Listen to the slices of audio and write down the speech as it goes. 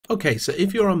Okay, so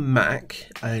if you're on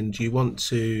Mac and you want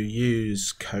to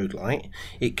use Codelite,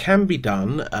 it can be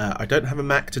done. I don't have a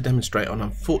Mac to demonstrate on,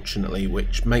 unfortunately,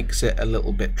 which makes it a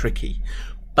little bit tricky.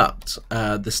 But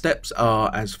the steps are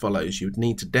as follows. You would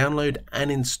need to download and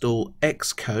install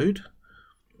Xcode,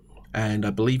 and I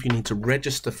believe you need to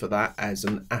register for that as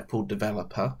an Apple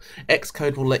developer.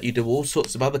 Xcode will let you do all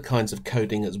sorts of other kinds of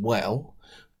coding as well.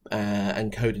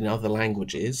 And code in other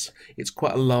languages. It's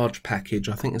quite a large package.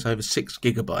 I think it's over 6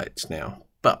 gigabytes now,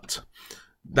 but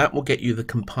that will get you the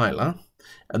compiler,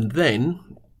 and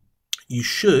then you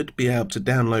should be able to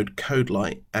download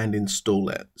Codelite and install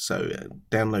it. So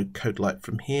download Codelite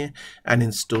from here and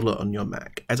install it on your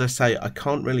Mac. As I say, I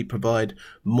can't really provide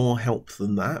more help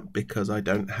than that because I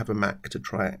don't have a Mac to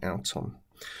try it out on.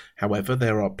 However,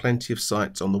 there are plenty of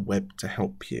sites on the web to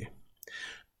help you.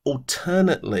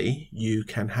 Alternately, you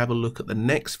can have a look at the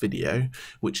next video,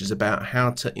 which is about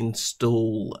how to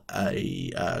install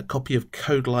a copy of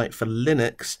Codelite for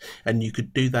Linux, and you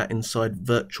could do that inside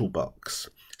VirtualBox.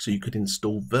 So you could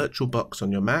install VirtualBox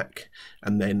on your Mac,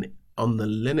 and then on the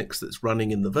Linux that's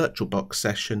running in the VirtualBox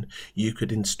session, you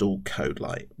could install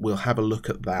Codelite. We'll have a look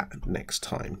at that next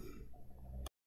time.